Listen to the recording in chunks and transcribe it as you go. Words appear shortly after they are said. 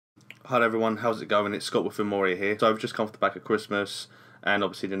Hi everyone, how's it going? It's Scott with Memoria here. So I've just come off the back of Christmas and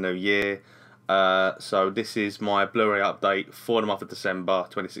obviously the new year. So this is my Blu-ray update for the month of December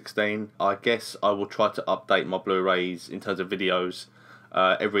 2016. I guess I will try to update my Blu-rays in terms of videos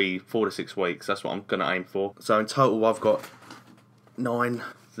every 4 to 6 weeks. That's what I'm going to aim for. So in total I've got 9.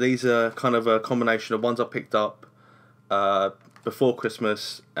 These are kind of a combination of ones I picked up before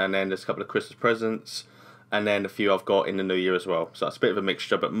Christmas, and then there's a couple of Christmas presents, and then a few I've got in the new year as well. So it's a bit of a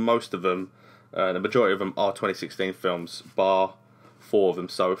mixture, but most of them, the majority of them are 2016 films, bar 4 of them.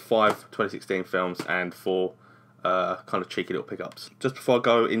 So 5 2016 films and 4 kind of cheeky little pickups. Just before I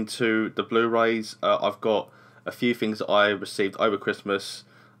go into the Blu-rays, I've got a few things that I received over Christmas,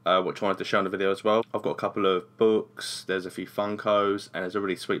 which I wanted to show in the video as well. I've got a couple of books, there's a few Funkos, and there's a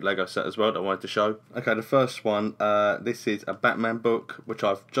really sweet Lego set as well that I wanted to show. Okay, the first one, this is a Batman book, which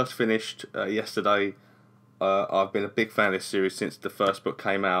I've just finished yesterday. I've been a big fan of this series since the first book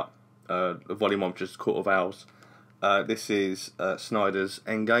came out, Volume 1, which is Court of Owls. This is Snyder's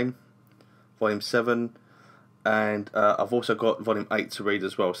Endgame, Volume 7, and I've also got Volume 8 to read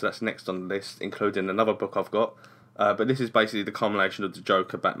as well, so that's next on the list, including another book I've got. But this is basically the culmination of the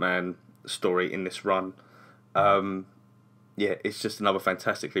Joker-Batman story in this run. Yeah, it's just another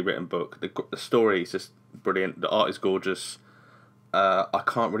fantastically written book. The story is just brilliant, the art is gorgeous. I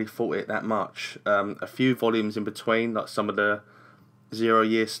can't really fault it that much. A few volumes in between, like some of the 0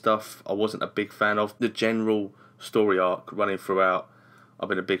 year stuff, I wasn't a big fan of. The general story arc running throughout, I've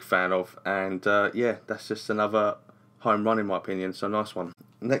been a big fan of, and yeah, that's just another home run in my opinion, so nice one.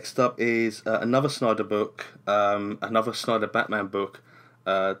 Next up is another Snyder book, another Snyder Batman book.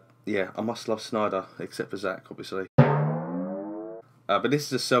 Yeah, I must love Snyder, except for Zack, obviously. But this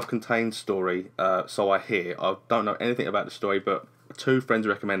is a self-contained story, so I hear. I don't know anything about the story, but 2 friends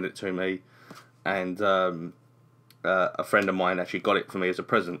recommended it to me, and a friend of mine actually got it for me as a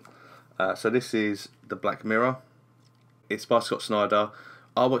present. So this is The Black Mirror. It's by Scott Snyder.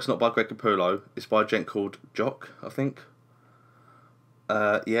 Artwork's not by Greg Capullo. It's by a gent called Jock, I think.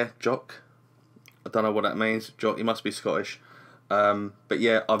 Yeah, Jock. I don't know what that means. Jock, he must be Scottish. But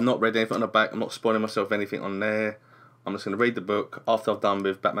yeah, I've not read anything on the back. I'm not spoiling myself anything on there. I'm just going to read the book after I've done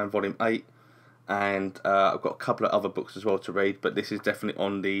with Batman Volume 8, and I've got a couple of other books as well to read, but this is definitely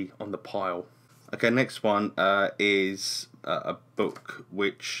on the pile. Okay, next one is a book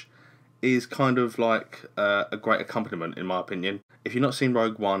which is kind of like a great accompaniment in my opinion. If you've not seen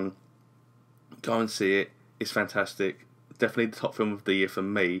Rogue One, go and see it. It's fantastic. Definitely the top film of the year for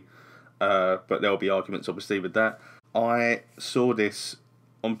me, but there'll be arguments obviously with that. I saw this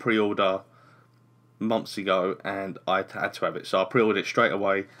on pre-order months ago and I had to have it, so I pre-ordered it straight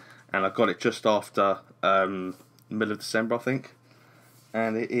away, and I got it just after middle of December I think,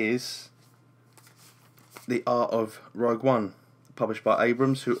 and it is The Art of Rogue One, published by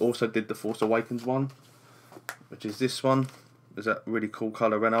Abrams, who also did the Force Awakens one, which is this one. There's that really cool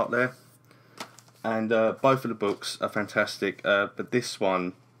colour run out there, and both of the books are fantastic, but this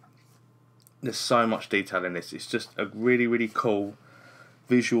one, there's so much detail in this. It's just a really cool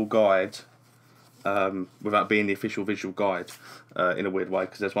visual guide, without being the official visual guide, in a weird way,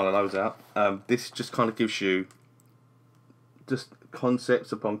 because there's one of those out. This just kind of gives you just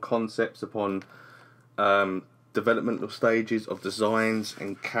concepts upon concepts upon developmental stages of designs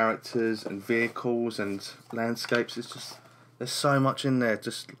and characters and vehicles and landscapes. It's just, there's so much in there.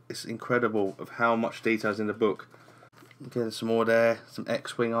 Just, it's incredible of how much detail is in the book. Again, some more there, some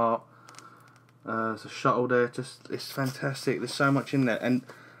X-wing art. There's a shuttle there. Just, it's fantastic. There's so much in there, and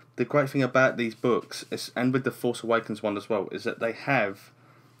the great thing about these books, and with the Force Awakens one as well, is that they have,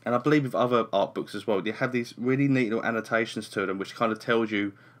 and I believe with other art books as well, they have these really neat little annotations to them, which kind of tells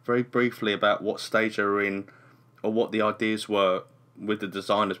you very briefly about what stage they're in, or what the ideas were with the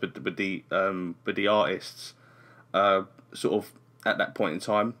designers, with the artists, sort of at that point in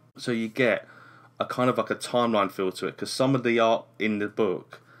time. So you get a kind of like a timeline feel to it, because some of the art in the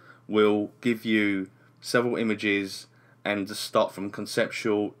book will give you several images and just start from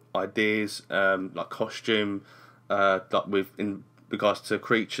conceptual ideas, like costume, like with in regards to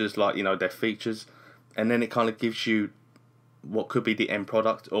creatures, like, you know, their features, and then it kind of gives you what could be the end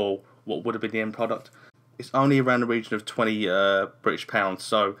product, or what would have been the end product. It's only around the region of 20 British pounds,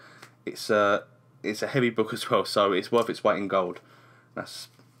 so it's a heavy book as well, so it's worth its weight in gold. That's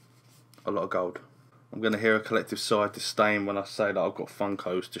a lot of gold. I'm going to hear a collective sigh of disdain when I say that I've got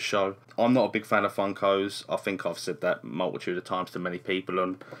Funkos to show. I'm not a big fan of Funkos. I think I've said that multitude of times to many people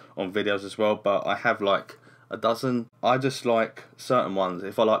on videos as well, but I have like a dozen. I just like certain ones.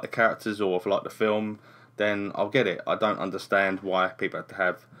 If I like the characters or if I like the film, then I'll get it. I don't understand why people have to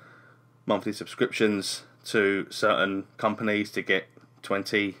have monthly subscriptions to certain companies to get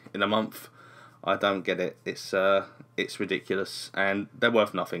 20 in a month. I don't get it. It's ridiculous, and they're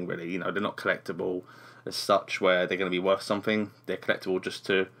worth nothing really. You know, they're not collectible as such where they're going to be worth something. They're collectible just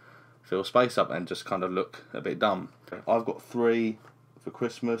to fill space up and just kind of look a bit dumb. I've got 3 for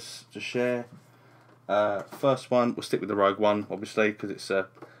Christmas to share. First one, we'll stick with the Rogue One, obviously, because it's a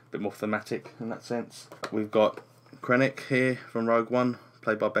bit more thematic in that sense. We've got Krennic here from Rogue One,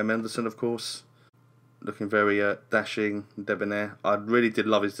 played by Ben Mendelsohn, of course. Looking very dashing, debonair. I really did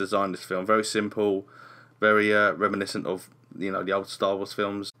love his design in this film. Very simple, very reminiscent of, you know, the old Star Wars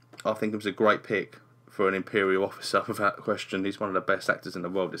films. I think it was a great pick for an Imperial officer, without question. He's one of the best actors in the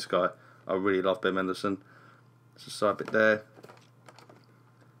world, this guy. I really love Ben Mendelsohn. There's a side bit there.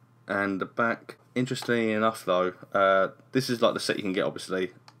 And the back. Interestingly enough, though, this is like the set you can get.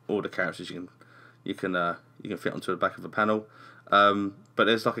 Obviously, all the characters you can fit onto the back of a panel. But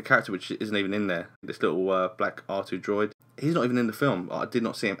there's like a character which isn't even in there. This little black R2 droid. He's not even in the film. I did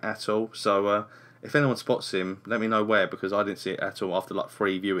not see him at all. So if anyone spots him, let me know where, because I didn't see it at all after like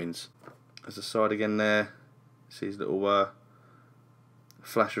 3 viewings. There's a side again there. See his little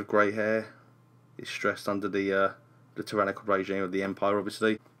flash of grey hair. He's stressed under the tyrannical regime of the Empire,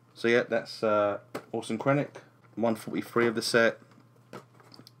 obviously. So yeah, that's Awesome Krennic. 143 of the set.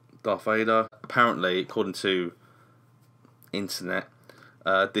 Darth Vader. Apparently, according to internet,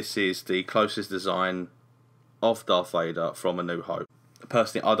 this is the closest design of Darth Vader from A New Hope.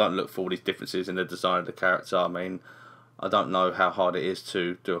 Personally, I don't look for all these differences in the design of the character. I mean, I don't know how hard it is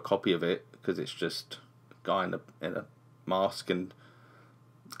to do a copy of it, because it's just a guy in a mask and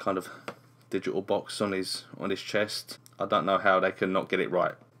kind of digital box on his chest. I don't know how they can not get it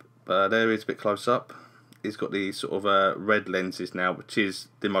right. But there he is a bit close up. He's got these sort of red lenses now, which is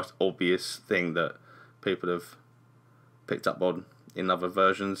the most obvious thing that people have picked up on in other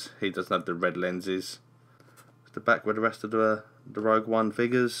versions. He doesn't have the red lenses. The back with the rest of the Rogue One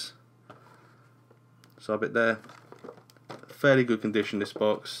figures. So a bit there. Fairly good condition, this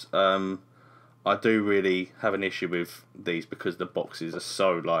box. I do really have an issue with these because the boxes are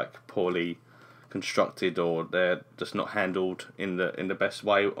so like poorly constructed, or they're just not handled in the best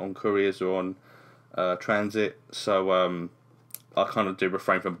way on couriers or on transit. So I kind of do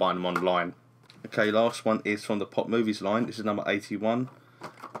refrain from buying them online. Okay, last one is from the Pop Movies line. This is number 81.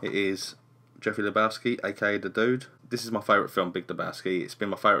 It is Jeffrey Lebowski, aka The Dude. This is my favourite film, Big Lebowski. It's been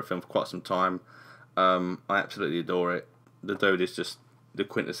my favourite film for quite some time. I absolutely adore it. The Dude is just the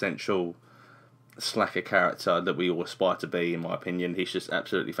quintessential slacker character that we all aspire to be, in my opinion. He's just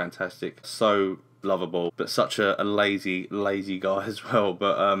absolutely fantastic. So lovable, but such a lazy guy as well.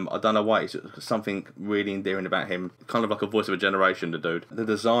 But I don't know why, it's something really endearing about him. Kind of like a voice of a generation, The Dude. The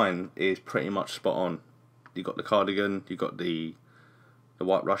design is pretty much spot on. You got the cardigan, you got the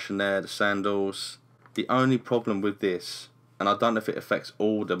White Russian there, the sandals. The only problem with this, and I don't know if it affects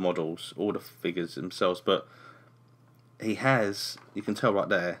all the models, all the figures themselves, but he has, you can tell right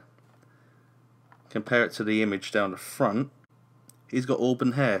there, compare it to the image down the front, he's got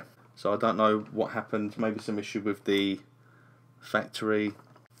auburn hair. So I don't know what happened, maybe some issue with the factory.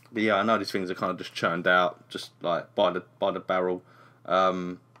 But yeah, I know these things are kind of just churned out, just like by the barrel.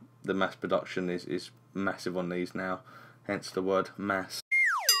 The mass production is massive on these now, hence the word mass.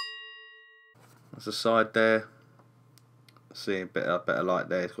 There's a side there. See a better light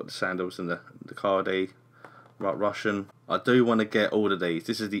there. It's got the sandals and the cardi, right Russian. I do want to get all of these.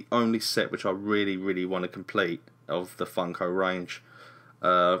 This is the only set which I really want to complete of the Funko range.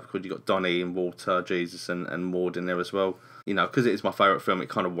 Because you got Donnie and Walter, Jesus and Maud in there as well. You know, because it is my favourite film, it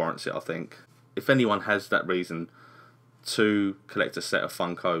kind of warrants it, I think. If anyone has that reason to collect a set of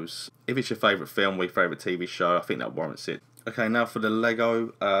Funkos, if it's your favourite film or your favourite TV show, I think that warrants it. Okay, now for the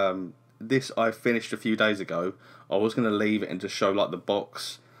Lego. This I finished a few days ago. I was going to leave it and just show like the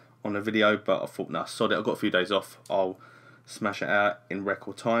box on the video, but I thought, nah, sod it, I've got a few days off, I'll smash it out in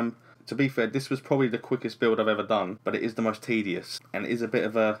record time. To be fair, this was probably the quickest build I've ever done, but it is the most tedious, and it is a bit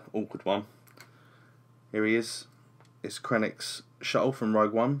of a awkward one. Here he is. It's Krennic's shuttle from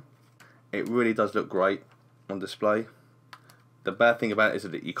Rogue One. It really does look great on display. The bad thing about it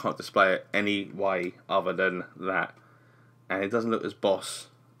is that you can't display it any way other than that, and it doesn't look as boss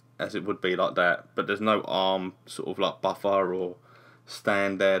as it would be like that, but there's no arm sort of like buffer or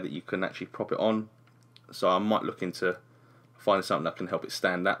stand there that you can actually prop it on. So I might look into finding something that can help it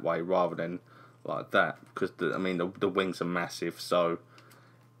stand that way rather than like that, because I mean the wings are massive, so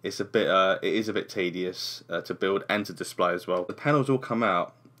it's a bit it is a bit tedious to build and to display as well. The panels all come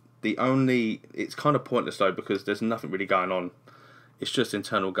out. It's kind of pointless though, because there's nothing really going on. It's just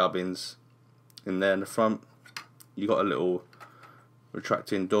internal gubbins in there in the front. You got a little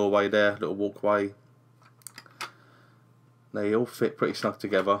retracting doorway there, little walkway. They all fit pretty snug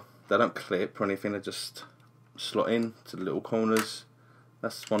together. They don't clip or anything, they just slot in to the little corners.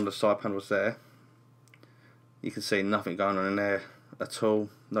 That's one of the side panels there. You can see nothing going on in there at all,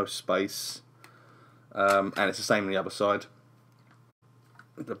 no space. And it's the same on the other side.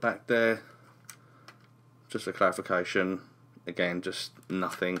 At the back there, just for clarification, again, just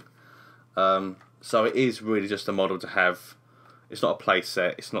nothing. So it is really just a model to have. It's not a play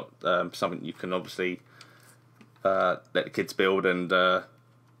set, it's not something you can obviously let the kids build and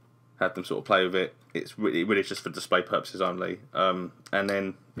have them sort of play with it. It's really just for display purposes only. And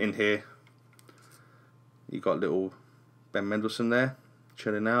then in here, you got little Ben Mendelsohn there,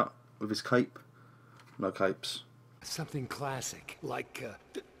 chilling out with his cape. No capes. Something classic, like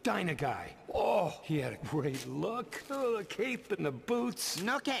Dinah Guy. Oh, he had a great look. Oh, the cape and the boots.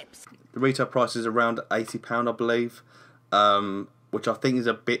 No capes. The retail price is around £80, I believe, which I think is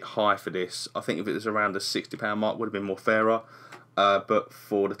a bit high for this. I think if it was around the £60 mark, would have been more fairer. But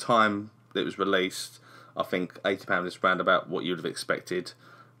for the time that it was released, I think £80 is around about what you would have expected.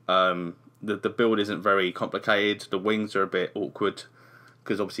 The build isn't very complicated. The wings are a bit awkward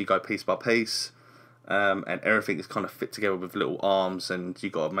because obviously you go piece by piece. And everything is kind of fit together with little arms, and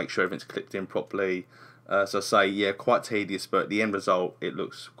you've got to make sure everything's clipped in properly. So I say, yeah, quite tedious, but the end result, it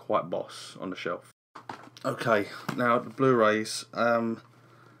looks quite boss on the shelf. Okay, now the Blu Rays.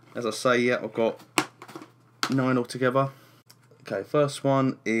 As I say, yeah, I've got 9 altogether. Okay, first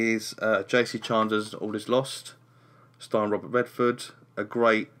one is J.C. Chandler's All Is Lost, starring Robert Redford. A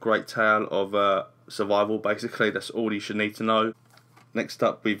great tale of survival, basically. That's all you should need to know. Next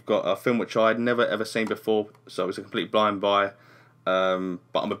up, we've got a film which I'd never ever seen before, so it was a complete blind buy. But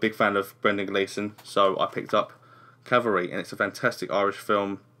I'm a big fan of Brendan Gleeson, so I picked up Cavalry, and it's a fantastic Irish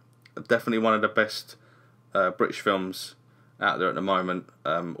film. Definitely one of the best British films out there at the moment,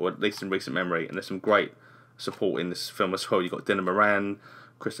 or at least in recent memory. And there's some great support in this film as well. You've got Dinah Moran,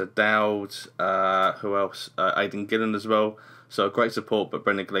 Chris O'Dowd, who else? Aidan Gillen as well. So great support, but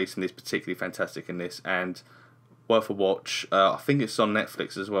Brendan Gleeson is particularly fantastic in this, and worth a watch. I think it's on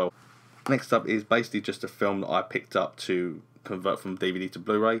Netflix as well. Next up is basically just a film that I picked up to convert from DVD to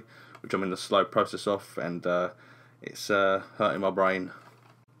Blu-ray, which I'm in the slow process of, and it's hurting my brain.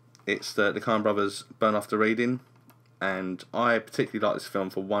 It's the Coen Brothers' Burn After Reading, and I particularly like this film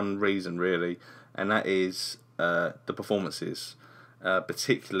for one reason really, and that is the performances,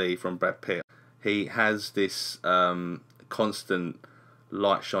 particularly from Brad Pitt. He has this constant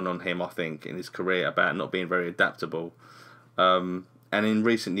light shone on him, I think, in his career about not being very adaptable. And in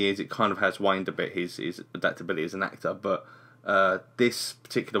recent years, it kind of has waned a bit, his adaptability as an actor. But this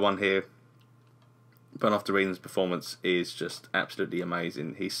particular one here, Burn After Reading's performance is just absolutely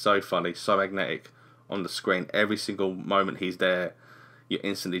amazing. He's so funny, so magnetic on the screen. Every single moment he's there, you're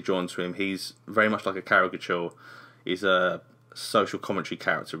instantly drawn to him. He's very much like a caricature. He's a social commentary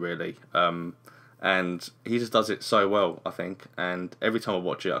character, really. And he just does it so well, I think. And every time I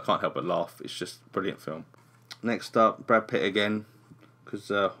watch it, I can't help but laugh. It's just a brilliant film. Next up, Brad Pitt again,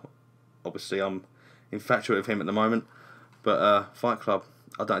 because obviously I'm infatuated with him at the moment. But Fight Club,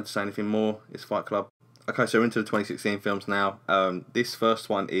 I don't have to say anything more. It's Fight Club. Okay, so we're into the 2016 films now. This first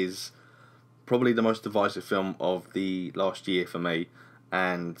one is probably the most divisive film of the last year for me.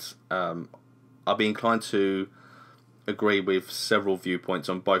 And I'll be inclined to agree with several viewpoints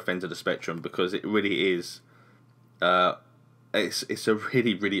on both ends of the spectrum, because it really is it's a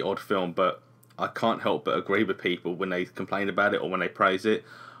really odd film, but I can't help but agree with people when they complain about it or when they praise it.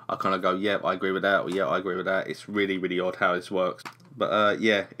 I kind of go, yeah, I agree with that, or yeah, I agree with that. It's really odd how this works. But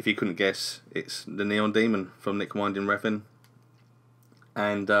yeah, if you couldn't guess, it's The Neon Demon from Nick Winding Refn.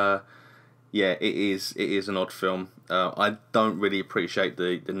 And yeah, it is an odd film. I don't really appreciate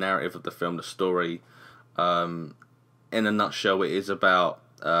the narrative of the film, the story. In a nutshell, it is about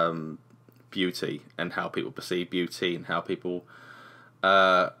beauty and how people perceive beauty and how people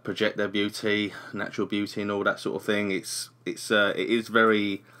project their beauty, natural beauty, and all that sort of thing. It is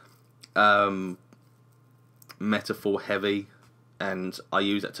very metaphor heavy, and I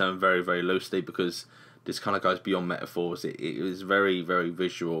use that term very loosely because this kind of goes beyond metaphors. It is very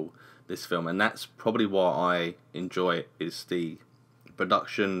visual, this film, and that's probably why I enjoy it. Is the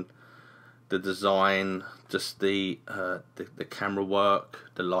production, the design, just the camera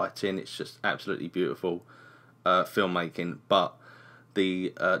work, the lighting. It's just absolutely beautiful filmmaking. But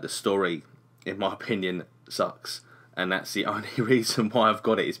the story, in my opinion, sucks, and that's the only reason why I've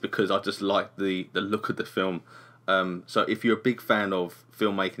got it, is because I just like the look of the film. So if you're a big fan of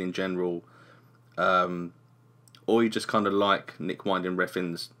filmmaking in general, or you just kind of like Nick Winding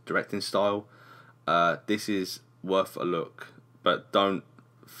Refn's directing style, this is worth a look. But don't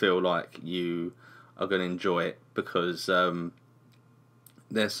feel like you are going to enjoy it because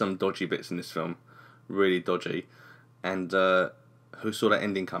there's some dodgy bits in this film, really dodgy, and who saw that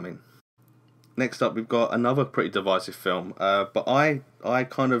ending coming? Next up, we've got another pretty divisive film, but I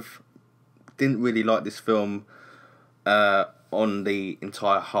kind of didn't really like this film on the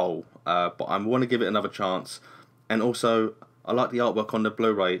entire whole, but I want to give it another chance, and also I like the artwork on the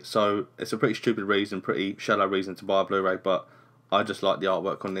Blu-ray, so it's a pretty stupid reason, pretty shallow reason to buy a Blu-ray, but I just like the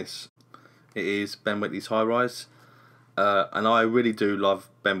artwork on this. It is Ben Wheatley's High Rise, and I really do love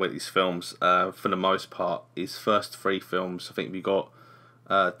Ben Wheatley's films for the most part. His first 3 films, I think we got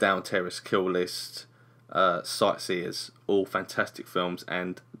Down Terrace, Kill List, Sightseers, all fantastic films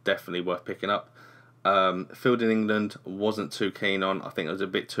and definitely worth picking up. Field in England wasn't too keen on. I think it was a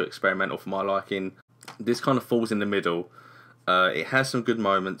bit too experimental for my liking. This kind of falls in the middle. It has some good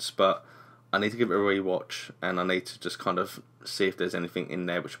moments, but I need to give it a rewatch, and I need to just kind of see if there's anything in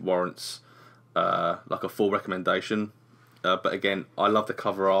there which warrants like a full recommendation. But again, I love the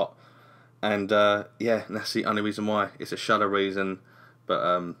cover art, and yeah, that's the only reason why. It's a shallow reason,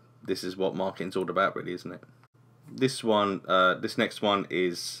 but this is what marketing's all about, really, isn't it? This next one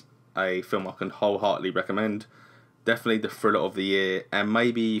is a film I can wholeheartedly recommend. Definitely the thriller of the year, and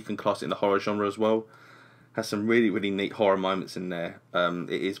maybe you can class it in the horror genre as well. Has some really, really neat horror moments in there.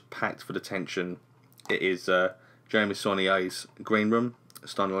 It is packed for the tension. It is Jeremy Saulnier's Green Room,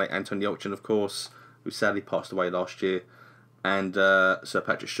 starring the late Anthony Yelchin, of course, who sadly passed away last year, and Sir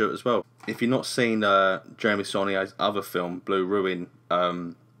Patrick Stewart as well. If you've not seen Jeremy Saulnier's other film, Blue Ruin,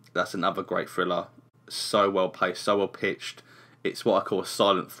 that's another great thriller. So well paced, so well pitched. It's what I call a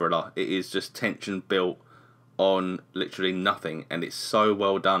silent thriller. It is just tension built on literally nothing, and it's so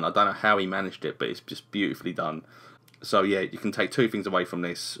well done. I don't know how he managed it, but it's just beautifully done. So yeah, you can take 2 things away from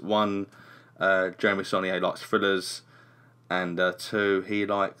this. 1, Jeremy Saulnier likes thrillers, and 2, he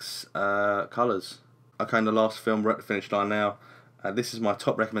likes colours. Okay, and the last film, we're at the finish line now. This is my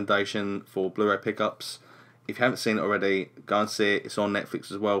top recommendation for Blu-ray pickups. If you haven't seen it already, go and see it. It's on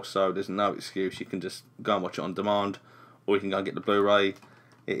Netflix as well, so there's no excuse. You can just go and watch it on demand, or you can go and get the Blu-ray.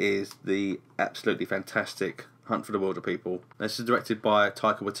 It is the absolutely fantastic Hunt for the Wilder People. This is directed by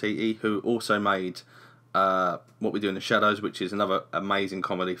Taika Waititi, who also made What We Do in the Shadows, which is another amazing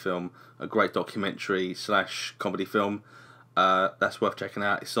comedy film, a great documentary / comedy film. That's worth checking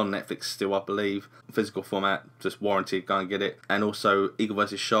out. It's on Netflix still, I believe. Physical format, just warranted, go and get it. And also Eagle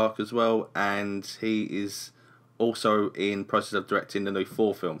vs Shark as well, and he is also in process of directing the new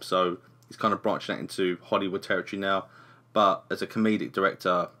Thor film, so he's kind of branching out into Hollywood territory now. But as a comedic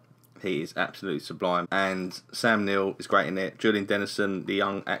director, he is absolutely sublime. And Sam Neill is great in it. Julian Dennison, the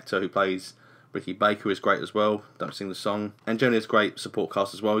young actor who plays Ricky Baker, is great as well. Don't sing the song. And generally it's great support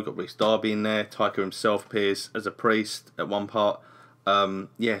cast as well. We've got Rhys Darby in there. Taika himself appears as a priest at one part.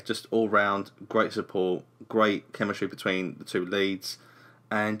 Yeah, just all round great support, great chemistry between the 2 leads,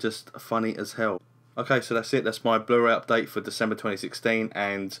 and just funny as hell. Okay, so that's it. That's my Blu-ray update for December 2016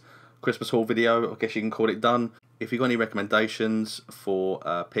 and Christmas haul video. I guess you can call it done. If you've got any recommendations for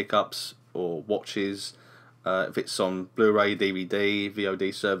pickups or watches, if it's on Blu-ray, DVD,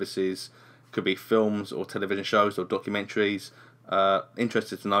 VOD services, could be films or television shows or documentaries,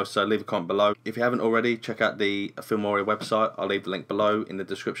 interested to know, so leave a comment below. If you haven't already, check out the Filmoria website. I'll leave the link below in the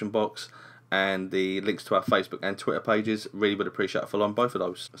description box, and the links to our Facebook and Twitter pages. Really would appreciate a follow on both of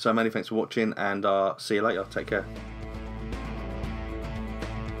those. So many thanks for watching, and see you later. Take care.